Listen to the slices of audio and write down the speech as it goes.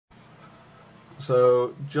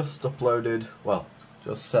So, just uploaded, well,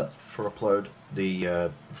 just set for upload the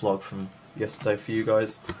vlog from yesterday for you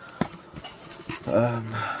guys. I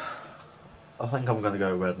think I'm gonna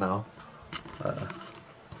go red now.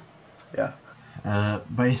 Yeah.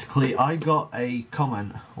 Basically, I got a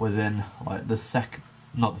comment within like the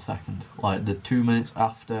like the 2 minutes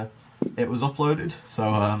after it was uploaded. So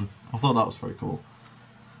I thought that was pretty cool.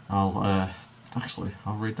 I'll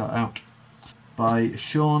read that out. By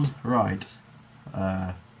Sean Wright.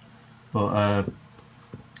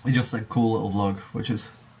 He just said cool little vlog, which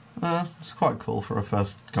is it's quite cool for a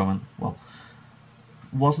first comment. Well,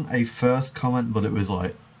 wasn't a first comment, but it was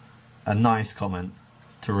like a nice comment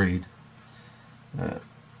to read.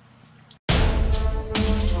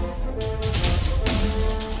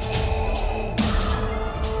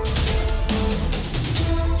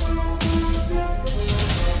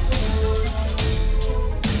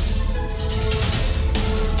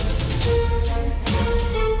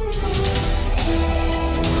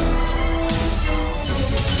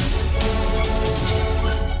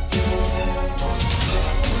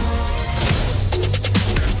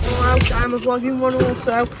 I'm a vlogging one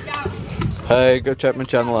also. Hey, go check my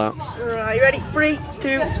channel out. Alright, you ready? 3,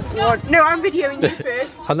 2, 1. No, I'm videoing you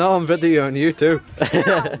first. I know I'm videoing you too. Do it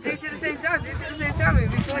at the same time,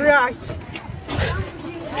 it'll be funny. Right.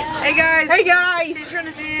 Hey guys! Hey guys! Team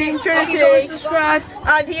Trinity! Team Trinity! Comment, subscribe!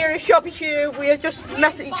 And here is Shoppy Shoe. We have just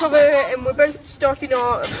met each other and we're both starting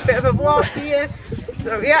a bit of a vlog here.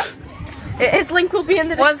 So yeah. His link will be in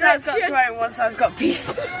the description. One side's got swearing, one side's got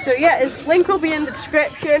beef. So yeah, his link will be in the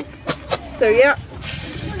description. So yeah.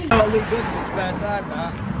 I'll leave this in spare time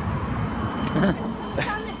now.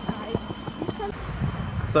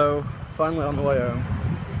 So, finally on the way home.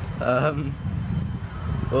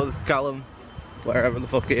 Well, there's Callum, wherever the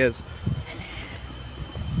fuck he is.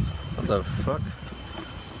 What the fuck?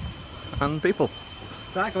 And people.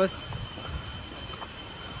 Cyclists.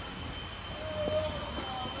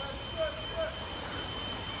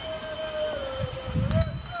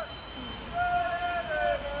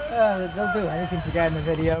 They'll do anything to get in the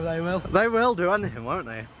video, they will. They will do anything, won't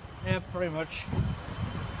they? Yeah, pretty much.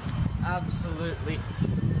 Absolutely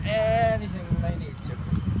anything they need to.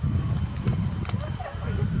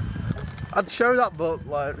 I'd show that, but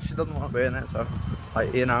like she doesn't want to be in it, so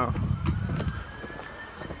like you know.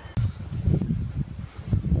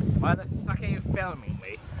 Why the fuck are you filming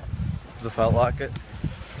me? Because I felt like it.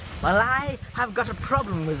 Well, I have got a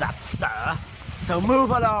problem with that, sir. So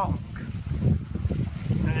move along.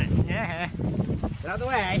 Yeah. Get out of the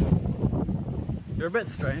way. You're a bit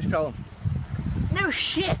strange, Colin. No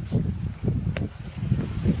shit.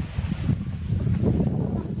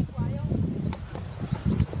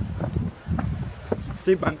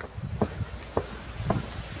 Steve Bank.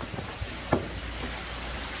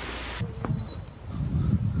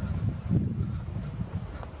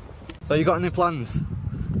 So you got any plans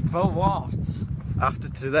For what? after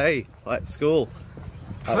today, like school?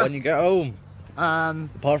 Like when you get home?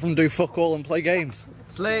 Apart from do fuck all and play games.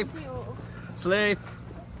 Sleep. Sleep.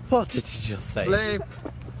 What did you just say? Sleep.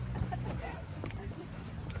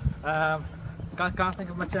 Can't think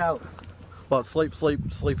of much else. What? Sleep,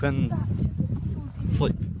 sleep, sleep in.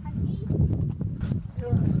 Sleep.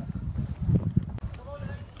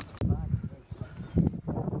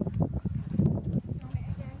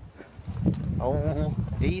 Oh,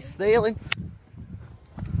 he's stealing.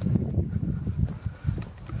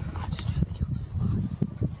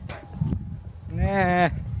 Nah.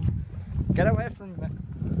 Get away from me.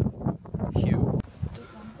 Hugh.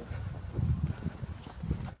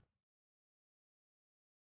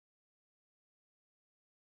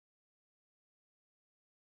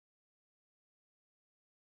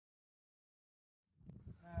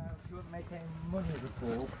 If you weren't making money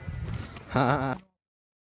before. Ha.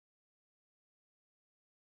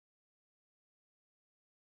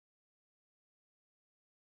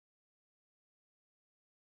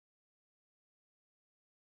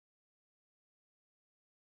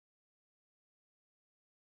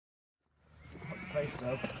 Place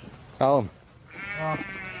though. Callum, Oh.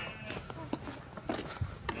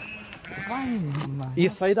 you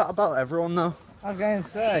say that about everyone now. I was going to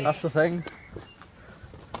say. That's the thing.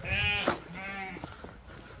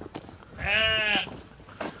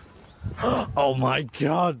 Oh my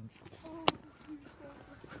god.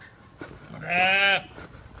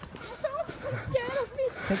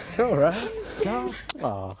 It's alright. No.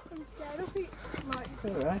 Oh. It's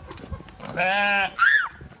alright.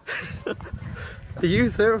 You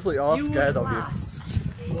seriously are scared of you.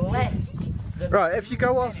 Less. Right, if you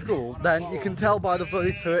go off school, then you can tell by the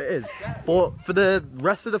voice who it is. But for the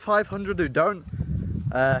rest of the 500 who don't,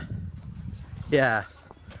 Yeah.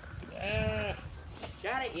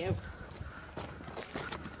 Got it, you.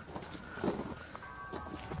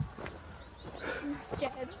 I'm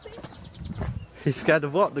scared. He's scared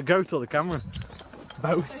of what? The goat or the camera?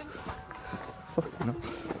 Both. Fucking hell.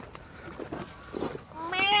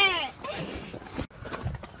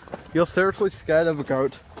 You're seriously scared of a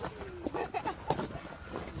goat?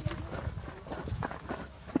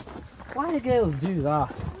 Why do girls do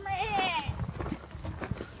that?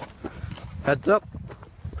 Heads up.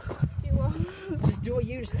 Just do what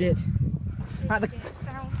you just did. Like the...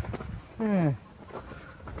 Yeah.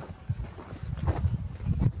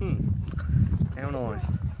 How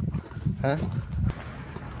nice. Huh?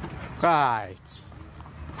 Right.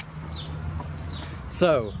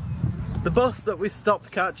 So, the bus that we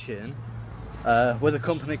stopped catching with a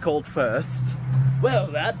company called First. Well,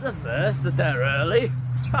 that's a first that they're early.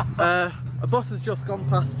 A bus has just gone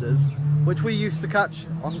past us, which we used to catch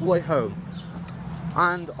on the way home.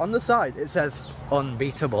 And on the side it says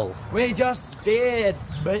unbeatable. We just did.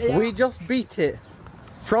 We just beat it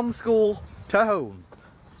from school to home.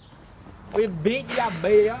 We beat ya,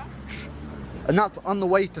 bitch. And that's on the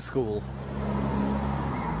way to school.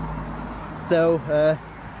 So,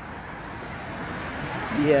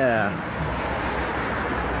 yeah.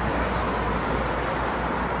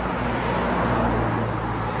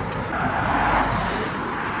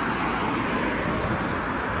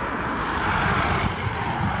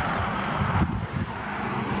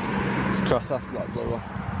 Just cross after that blue one.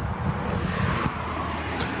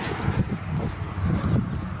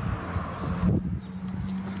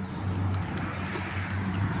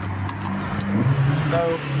 So,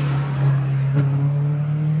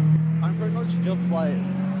 I'm pretty much just like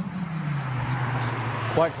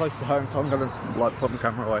quite close to home, so I'm gonna like put my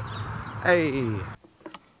camera away. Hey!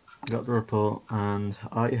 Got the report and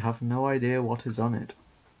I have no idea what is on it.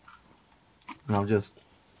 And I've just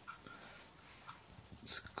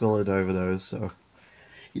scullered over those so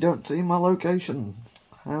you don't see my location.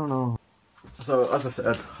 I don't know. So as I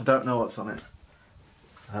said, I don't know what's on it.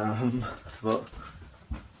 But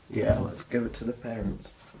yeah, let's give it to the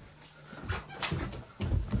parents.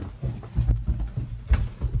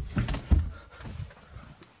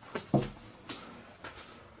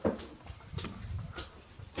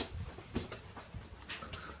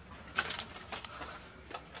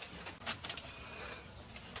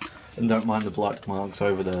 And don't mind the black marks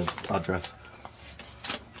over the address.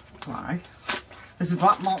 Why? There's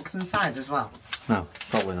black marks inside as well. No,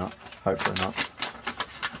 probably not. Hopefully not.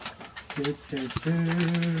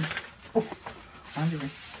 Oh, found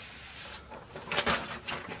it.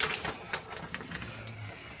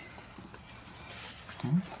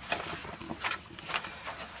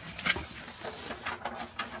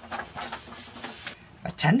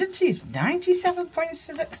 Attendance is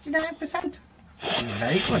 97.69%.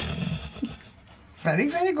 Very good. Very,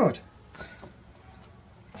 very good.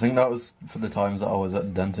 I think that was for the times that I was at the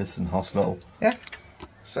dentist and hospital. Yeah.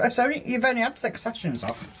 So you've only had 6 sessions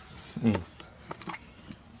off. Mm.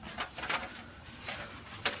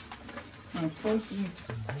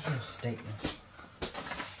 Vision statement.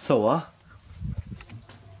 So what?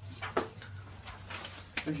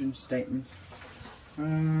 Vision statement.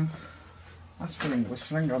 That's for English.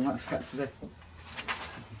 Hang on, let's get to the...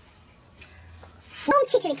 Home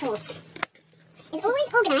tutor report. Is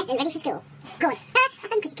always organised and ready for school. Good. I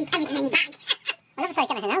think because you keep everything in your bag. I'll never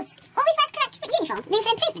take anything else. Always wears correct uniform. Room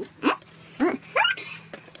for improvement.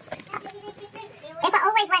 If I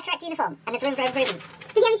always wear correct uniform and there's room for improvement.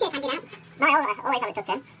 Did you have your shirt hanging out? No, I always have it tucked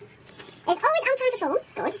in. Is always on time for phone.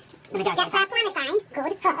 Good. Gets our planner signed.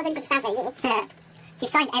 Good. I didn't sound very good.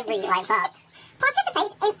 You've signed every like that.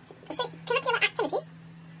 Participates in curricular activities.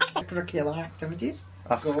 Extracurricular activities.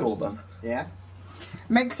 After Good. school then? Yeah.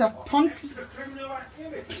 Makes a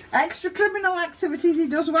extra criminal activities he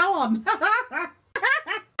does well on.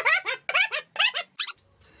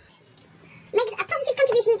 Makes a positive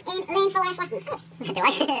contribution in learning for life lessons. Good. Do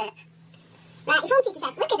I? Right, your phone teacher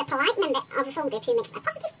says, Luke is a polite member of a phone group who makes a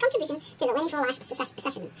positive contribution to the learning for life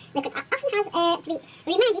sessions. Luke often has to be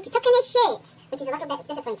reminded to tuck in his shirt, which is a little bit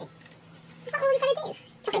disappointing. Is that all you've got to do?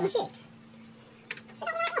 Tuck in your shirt? Is that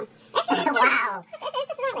the right one? Wow.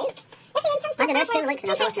 That's right, Luke. If he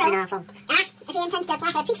intends to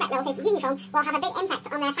apply for a prefect role, his uniform will have a big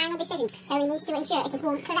impact on their final decision, so he needs to ensure it is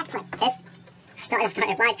worn correctly. Started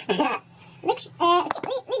applied.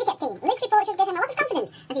 Leadership team. Luke's report should give him a lot of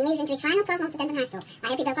confidence as he moves into his final 12 months at Denton High School. I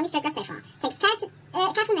hope he builds on his progress so far. Takes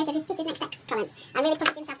careful note of his teacher's next step comments and really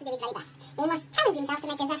pushes himself to do his very best. He must challenge himself to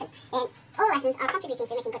make his efforts in all lessons are contributing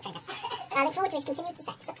to making good progress. I look forward to his continued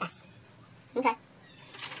success. Okay.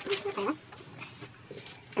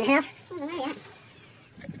 Anything else?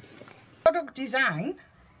 Product design.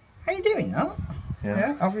 How you doing, that?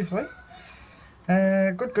 Yeah. Obviously.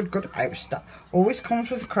 Good. Outstanding. Always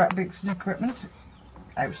comes with the correct bits and equipment.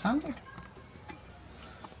 Outstanding.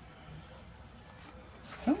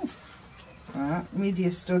 Oh.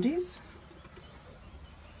 Media studies.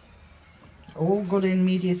 All good in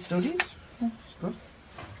media studies. Oh, that's good.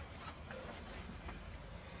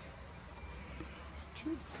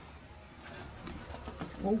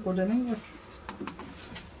 All good in English.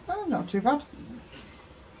 Oh, not too bad.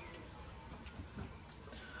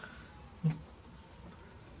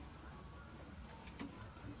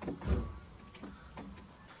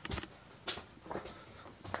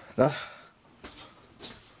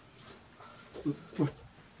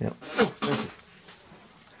 Yeah.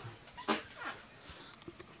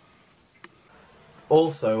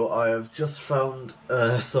 Also, I have just found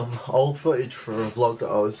some old footage for a vlog that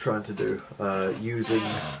I was trying to do using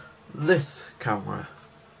this camera.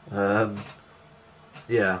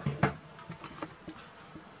 Yeah.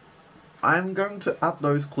 I'm going to add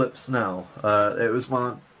those clips now. It was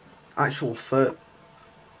my actual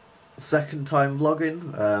second time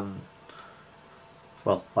vlogging.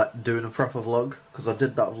 Well, like doing a proper vlog, because I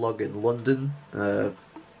did that vlog in London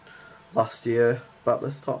last year, about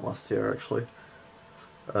this time last year actually.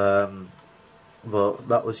 But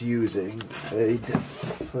that was using a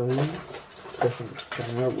different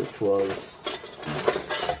camera, which was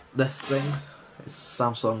this thing. It's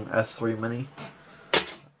Samsung S3 Mini.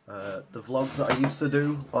 The vlogs that I used to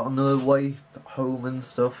do on the way home and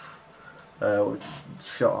stuff were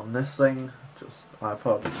shot on this thing, just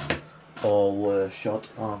iPod, or were shot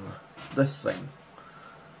on this thing.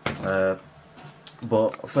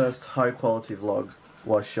 But first high quality vlog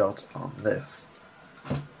was shot on this.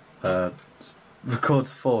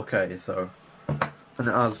 Records 4K, so, and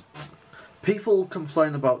it has, people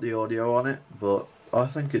complain about the audio on it, but I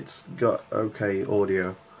think it's got okay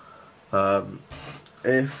audio.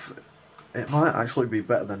 If it might actually be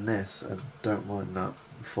better than this, and don't mind that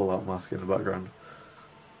full out mask in the background,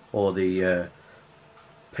 or the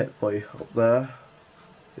Pip-Boy up there.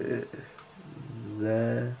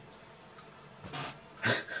 There.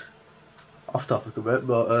 Off topic a bit,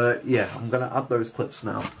 but yeah, I'm gonna add those clips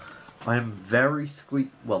now. I am very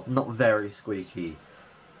well, not very squeaky,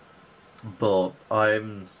 but I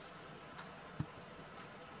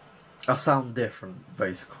sound different,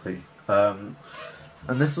 basically. And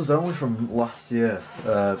this was only from last year,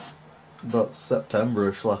 about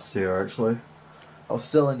September-ish last year, actually. I was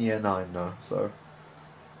still in year 9 now, so,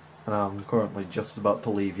 and I'm currently just about to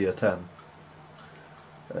leave year 10.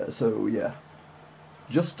 So yeah,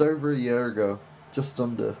 just over a year ago, just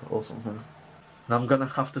under or something. And I'm gonna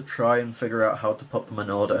have to try and figure out how to put them in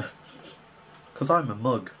order, because I'm a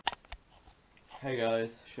mug. Hey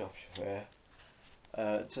guys, Chef here.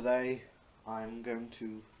 Today I'm going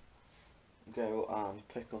to go and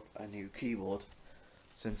pick up a new keyboard,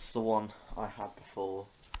 since the one I had before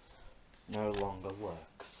no longer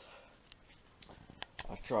works.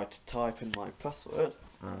 I tried to type in my password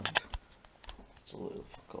and it's a little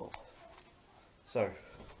fuck all. So,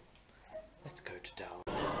 let's go to town.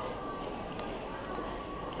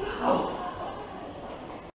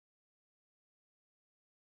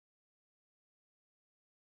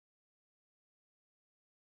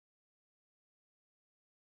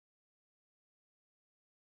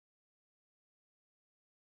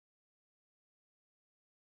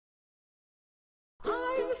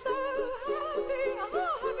 I'm so happy, oh,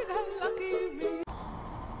 lucky me.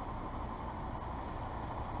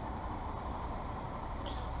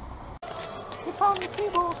 You found the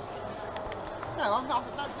keyboards? No, I'm not.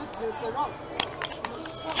 They're wrong.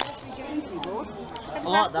 It's not actually game keyboard. I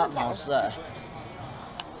like that mouse there.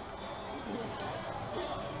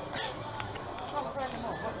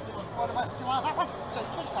 What about, do you like that one? So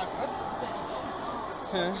it's 25 quid.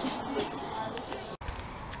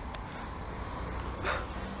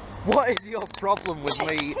 What is your problem with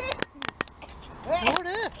me?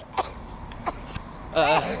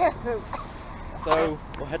 So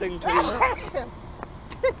we're heading to.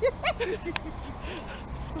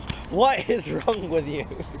 What is wrong with you?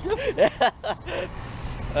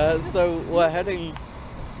 So we're heading.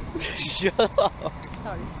 Shut up.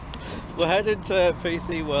 Sorry. We're heading to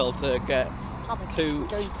PC World to get Comment. to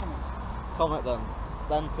Go and comment. Comet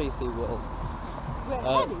then PC World. We're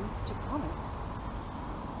heading to comment.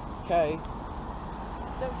 Okay.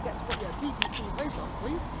 Don't forget to put your BBC voice on,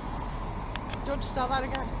 please. Do you want to start that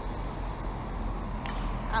again?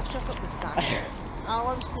 I'll shut up this time. I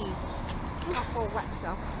won't sneeze. Cough or wet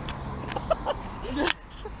myself.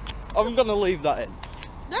 I'm gonna leave that in.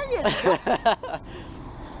 No, you're not.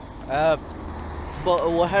 But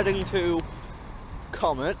we're heading to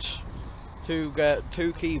Comet to get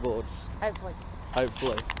 2 keyboards. Hopefully.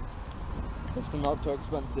 Hopefully. If they're not too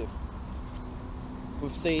expensive.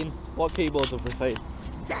 We've seen, what keyboards have we seen?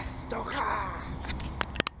 Deathstalker!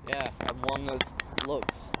 Yeah, and one that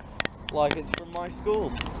looks like it's from my school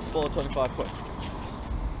for 25 quid.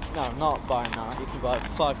 No, not buying that, you can buy it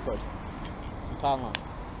for 5 quid. In Poundland.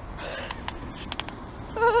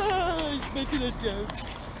 He's making a joke.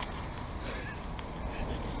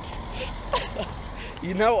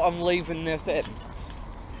 You know I'm leaving this in.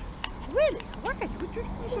 Really? Why? Would you do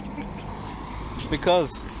such a thing?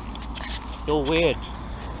 Because you're weird.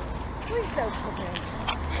 Please don't put me.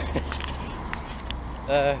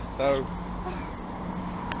 So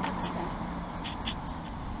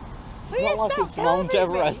it's Please not like stop it's Mount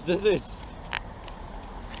filming me. Everest, is it?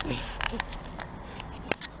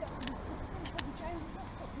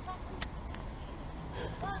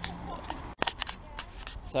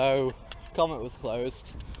 So Comet was closed.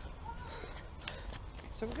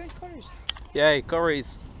 So we're going to Curry's. Yay,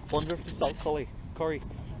 curries. 100% curry.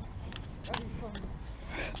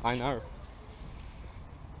 I know.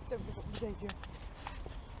 Don't give up the day, Joe.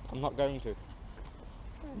 I'm not going to.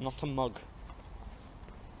 I'm not a mug.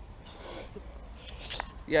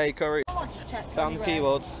 Yay, curry. Found the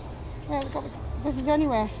keyboards. Yeah, this is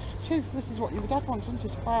anywhere. 2. This is what your dad wants, isn't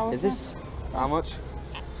it? Is this? How much?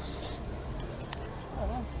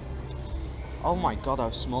 Oh my god,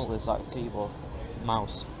 how small is that keyboard?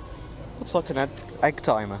 Mouse. Looks like an egg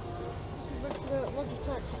timer.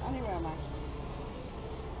 Logitech anywhere, man.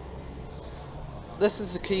 This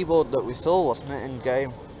is the keyboard that we saw, wasn't it, in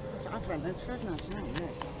game? It's Advent, it's for 99, isn't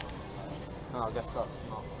it? No, I guess that's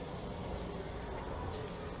not.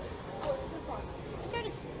 What is this one? It's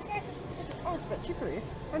only, oh, it's a bit cheaper here.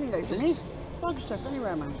 Only no for Is me. it? It's Logitech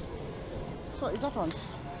anywhere, man. That's what your dad wants.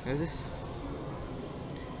 Is this?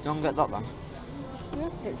 You don't get that then?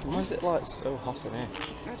 Yeah, Why is it like so hot in here?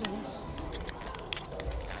 I don't know.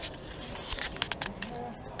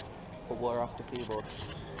 But we're after keyboards.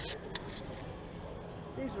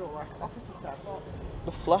 These are all like opposites, I thought.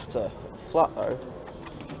 The flat though.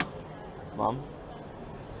 Mum.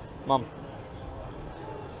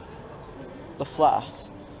 The flat.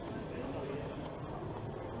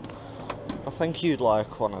 I think you'd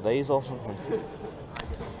like one of these or something.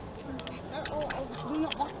 Oh,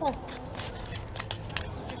 not backwards.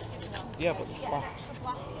 Yeah, but the flat.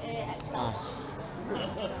 Nice.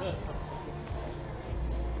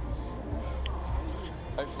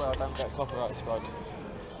 Hopefully I don't get copyright strike.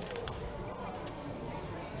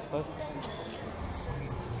 Where's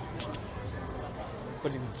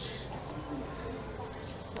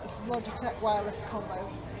It's Logitech wireless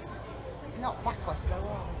combo. Not backwards though,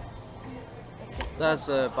 are There's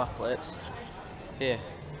backlights. Here.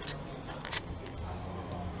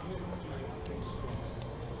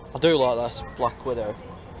 I do like this Black Widow.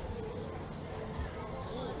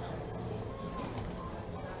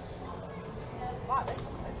 like this.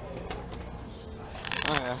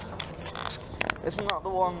 Oh yeah. Isn't that the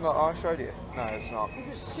one that I showed you? No, it's not. Is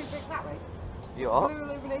it too big that way? You are? Blue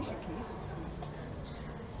illumination keys.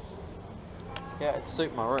 Yeah, it'd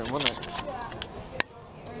suit my room, wouldn't it? That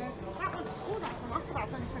one, oh, that's an offer,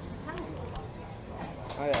 that's only £50.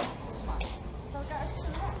 Oh yeah. So get us to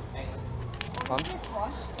that. Huh? This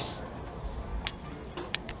one.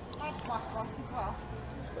 That's black light as well.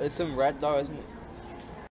 It's in red though, isn't it?